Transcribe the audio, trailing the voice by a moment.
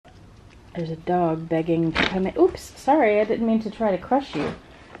There's a dog begging to come in. Oops, sorry, I didn't mean to try to crush you.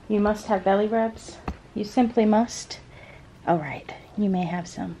 You must have belly rubs. You simply must. All right, you may have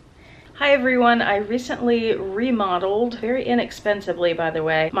some. Hi everyone, I recently remodeled, very inexpensively by the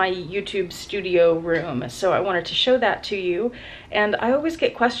way, my YouTube studio room. So I wanted to show that to you. And I always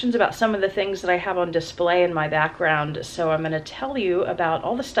get questions about some of the things that I have on display in my background. So I'm gonna tell you about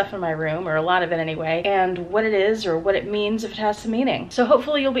all the stuff in my room, or a lot of it anyway, and what it is or what it means if it has some meaning. So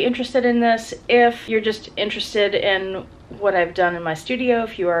hopefully you'll be interested in this. If you're just interested in what I've done in my studio,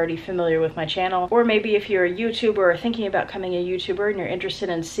 if you're already familiar with my channel, or maybe if you're a YouTuber or thinking about becoming a YouTuber and you're interested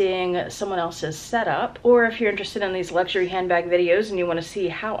in seeing someone else's setup, or if you're interested in these luxury handbag videos and you want to see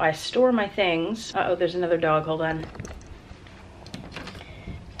how I store my things. Uh-oh, there's another dog, hold on.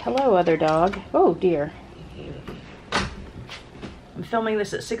 Hello, other dog. Oh dear. I'm filming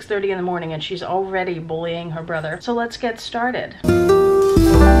this at 6:30 in the morning and she's already bullying her brother. So let's get started.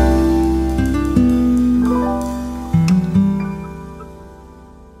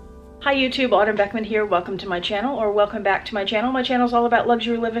 Hi YouTube, Autumn Beckman here. Welcome to my channel, or welcome back to my channel. My channel is all about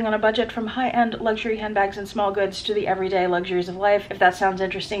luxury living on a budget, from high-end luxury handbags and small goods to the everyday luxuries of life. If that sounds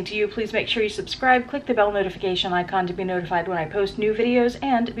interesting to you, please make sure you subscribe, click the bell notification icon to be notified when I post new videos,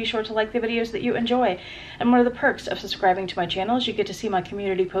 and be sure to like the videos that you enjoy. And one of the perks of subscribing to my channel is you get to see my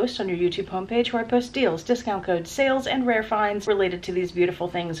community posts on your YouTube homepage, where I post deals, discount codes, sales, and rare finds related to these beautiful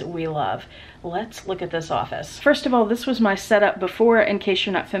things we love. Let's look at this office. First of all, this was my setup before. In case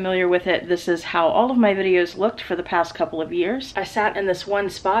you're not familiar with it, this is how all of my videos looked for the past couple of years. I sat in this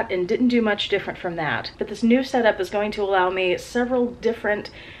one spot and didn't do much different from that. But this new setup is going to allow me several different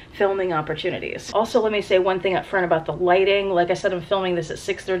filming opportunities. Also, let me say one thing up front about the lighting. Like I said, I'm filming this at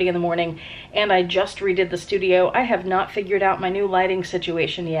 6:30 in the morning and I just redid the studio. I have not figured out my new lighting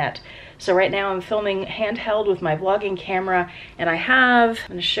situation yet. So right now I'm filming handheld with my vlogging camera, and I'm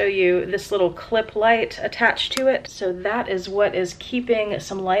gonna show you this little clip light attached to it. So that is what is keeping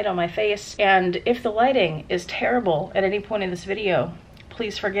some light on my face. And if the lighting is terrible at any point in this video,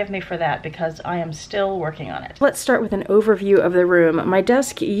 please forgive me for that, because I am still working on it. Let's start with an overview of the room. My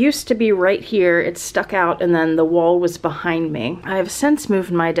desk used to be right here. It stuck out and then the wall was behind me. I have since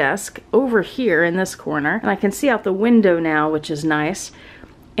moved my desk over here in this corner, and I can see out the window now, which is nice.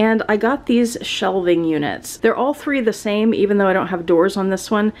 And I got these shelving units. They're all three the same, even though I don't have doors on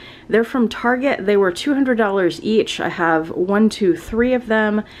this one. They're from Target. They were $200 each. I have 1, 2, 3 of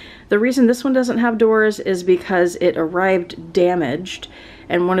them. The reason this one doesn't have doors is because it arrived damaged,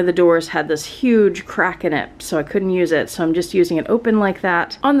 and one of the doors had this huge crack in it, so I couldn't use it. So I'm just using it open like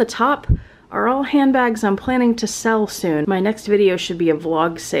that. On the top are all handbags I'm planning to sell soon. My next video should be a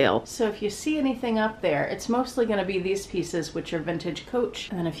vlog sale. So if you see anything up there, it's mostly gonna be these pieces, which are vintage Coach,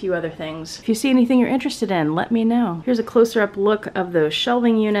 and a few other things. If you see anything you're interested in, let me know. Here's a closer up look of those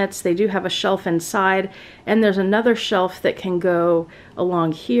shelving units. They do have a shelf inside, and there's another shelf that can go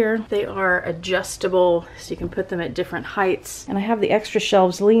along here. They are adjustable, so you can put them at different heights. And I have the extra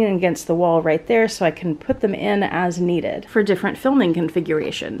shelves leaning against the wall right there, so I can put them in as needed for different filming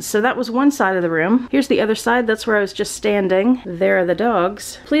configurations. So that was one side of the room. Here's the other side. That's where I was just standing. There are the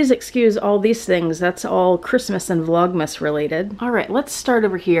dogs. Please excuse all these things. That's all Christmas and Vlogmas related. All right, let's start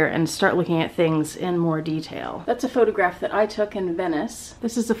over here and start looking at things in more detail. That's a photograph that I took in Venice.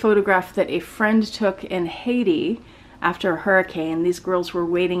 This is a photograph that a friend took in Haiti after a hurricane. These girls were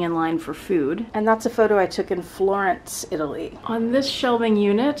waiting in line for food. And that's a photo I took in Florence, Italy. On this shelving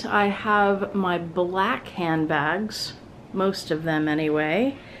unit, I have my black handbags, most of them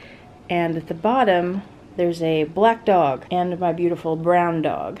anyway. And at the bottom, there's a black dog and my beautiful brown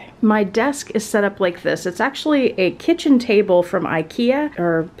dog. My desk is set up like this. It's actually a kitchen table from IKEA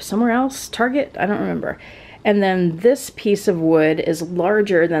or somewhere else, Target, I don't remember. And then this piece of wood is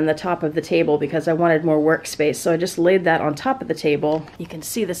larger than the top of the table because I wanted more workspace, so I just laid that on top of the table. You can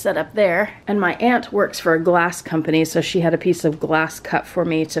see the setup there. And my aunt works for a glass company, so she had a piece of glass cut for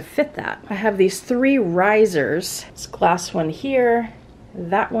me to fit that. I have these 3 risers. This glass one here,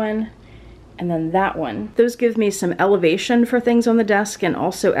 that one, and then that one. Those give me some elevation for things on the desk and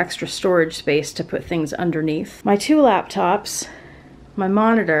also extra storage space to put things underneath. My 2 laptops, my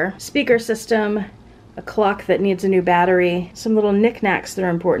monitor, speaker system, a clock that needs a new battery, some little knickknacks that are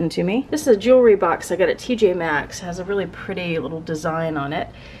important to me. This is a jewelry box I got at TJ Maxx. It has a really pretty little design on it.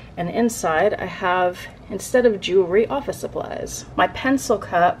 And inside I have, instead of jewelry, office supplies. My pencil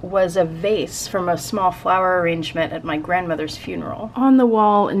cup was a vase from a small flower arrangement at my grandmother's funeral. On the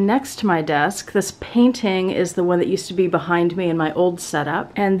wall next to my desk, this painting is the one that used to be behind me in my old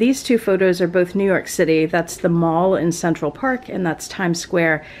setup. And these 2 photos are both New York City. That's the mall in Central Park, and that's Times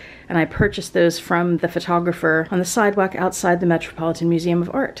Square. and I purchased those from the photographer on the sidewalk outside the Metropolitan Museum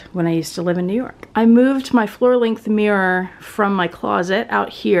of Art when I used to live in New York. I moved my floor-length mirror from my closet out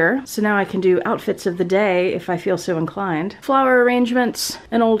here, so now I can do outfits of the day if I feel so inclined. Flower arrangements,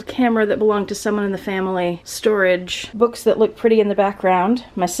 an old camera that belonged to someone in the family, storage, books that look pretty in the background.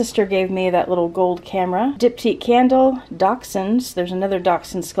 My sister gave me that little gold camera, diptyque candle, dachshunds. There's another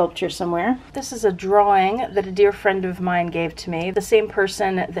dachshund sculpture somewhere. This is a drawing that a dear friend of mine gave to me. The same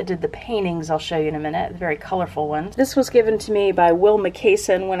person that did the paintings I'll show you in a minute, the very colorful ones. This was given to me by Will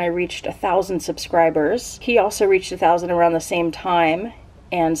McCason when I reached 1,000 subscribers. He also reached 1,000 around the same time,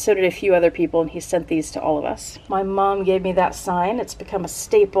 and so did a few other people, and he sent these to all of us. My mom gave me that sign. It's become a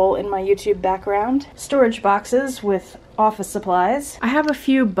staple in my YouTube background. Storage boxes with office supplies. I have a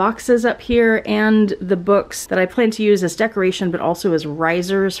few boxes up here and the books that I plan to use as decoration, but also as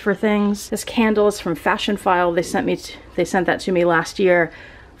risers for things. This candle is from Fashion File. They sent that to me last year.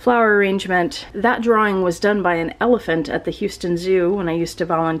 Flower arrangement. That drawing was done by an elephant at the Houston Zoo when I used to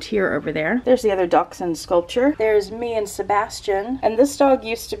volunteer over there. There's the other dachshund sculpture. There's me and Sebastian. And this dog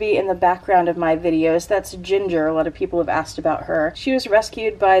used to be in the background of my videos. That's Ginger. A lot of people have asked about her. She was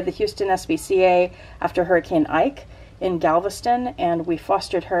rescued by the Houston SPCA after Hurricane Ike in Galveston, and we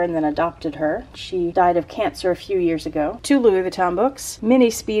fostered her and then adopted her. She died of cancer a few years ago. 2 Louis Vuitton books,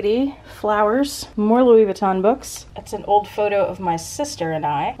 Mini Speedy, flowers, more Louis Vuitton books. That's an old photo of my sister and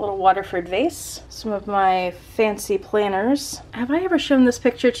I. A little Waterford vase, some of my fancy planners. Have I ever shown this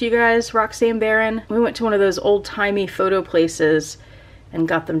picture to you guys, Roxy and Baron? We went to one of those old-timey photo places and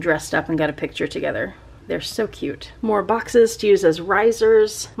got them dressed up and got a picture together. They're so cute. More boxes to use as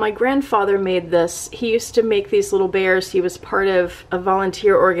risers. My grandfather made this. He used to make these little bears. He was part of a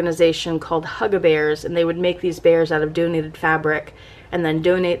volunteer organization called Hug-A-Bears, and they would make these bears out of donated fabric and then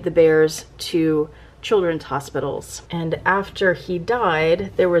donate the bears to children's hospitals. And after he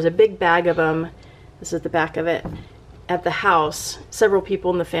died, there was a big bag of them. This is the back of it. At the house, several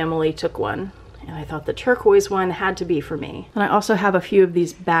people in the family took one. And I thought the turquoise one had to be for me. And I also have a few of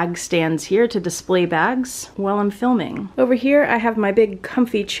these bag stands here to display bags while I'm filming. Over here I have my big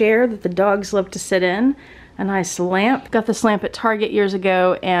comfy chair that the dogs love to sit in. A nice lamp. Got this lamp at Target years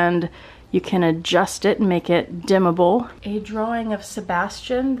ago, and you can adjust it and make it dimmable. A drawing of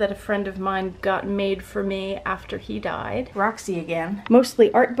Sebastian that a friend of mine got made for me after he died. Roxy again.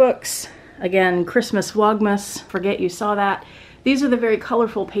 Mostly art books. Again, Christmas Vlogmas. Forget you saw that. These are the very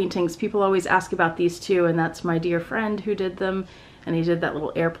colorful paintings. People always ask about these too, and that's my dear friend who did them, and he did that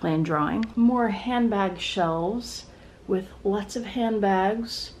little airplane drawing. More handbag shelves with lots of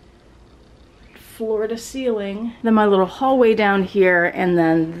handbags, floor to ceiling. Then my little hallway down here, and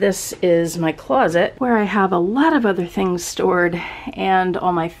then this is my closet where I have a lot of other things stored and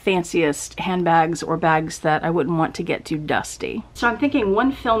all my fanciest handbags or bags that I wouldn't want to get too dusty. So I'm thinking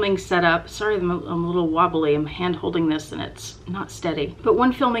one filming setup, sorry I'm a little wobbly, I'm hand holding this and it's not steady, but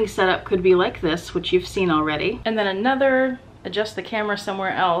one filming setup could be like this, which you've seen already, and then another, adjust the camera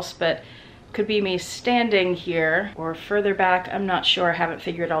somewhere else, but could be me standing here or further back, I'm not sure, I haven't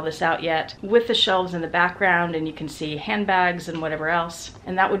figured all this out yet, with the shelves in the background, and you can see handbags and whatever else,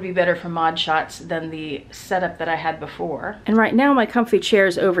 and that would be better for mod shots than the setup that I had before. And right now my comfy chair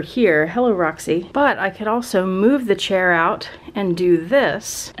is over here. Hello, Roxy. But I could also move the chair out and do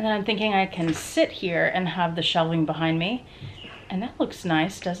this, and then I'm thinking I can sit here and have the shelving behind me, and that looks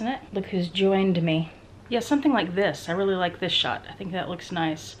nice, doesn't it? Look who's joined me. Yeah, something like this. I really like this shot. I think that looks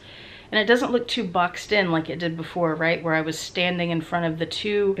nice. And it doesn't look too boxed in like it did before, right? Where I was standing in front of the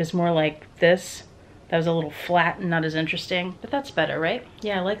two. It's more like this. That was a little flat and not as interesting, but that's better, right?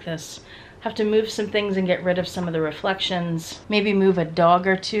 Yeah, I like this. Have to move some things and get rid of some of the reflections. Maybe move a dog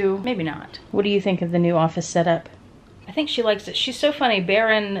or two, maybe not. What do you think of the new office setup? I think she likes it. She's so funny.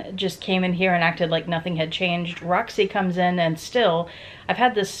 Baron just came in here and acted like nothing had changed. Roxy comes in and still, I've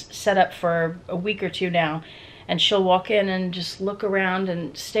had this set up for a week or two now, and she'll walk in and just look around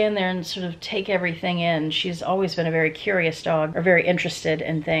and stand there and sort of take everything in. She's always been a very curious dog, or very interested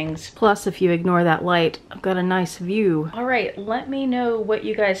in things. Plus, if you ignore that light, I've got a nice view. All right, let me know what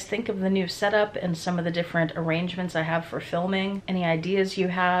you guys think of the new setup and some of the different arrangements I have for filming. Any ideas you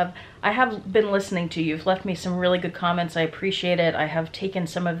have. I have been listening to you. You've left me some really good comments. I appreciate it. I have taken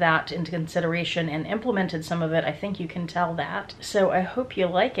some of that into consideration and implemented some of it. I think you can tell that. So I hope you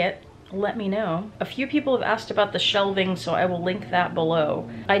like it. Let me know. A few people have asked about the shelving, so I will link that below.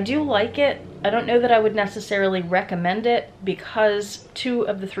 I do like it I don't know that I would necessarily recommend it because 2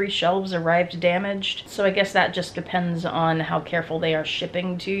 of the 3 shelves arrived damaged. So I guess that just depends on how careful they are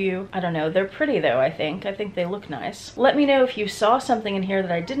shipping to you. I don't know. They're pretty though, I think. I think they look nice. Let me know if you saw something in here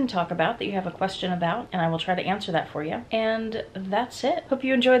that I didn't talk about that you have a question about, and I will try to answer that for you. And that's it. Hope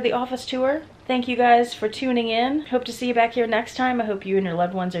you enjoyed the office tour. Thank you guys for tuning in. Hope to see you back here next time. I hope you and your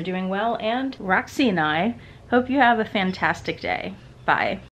loved ones are doing well, and Roxy and I hope you have a fantastic day. Bye.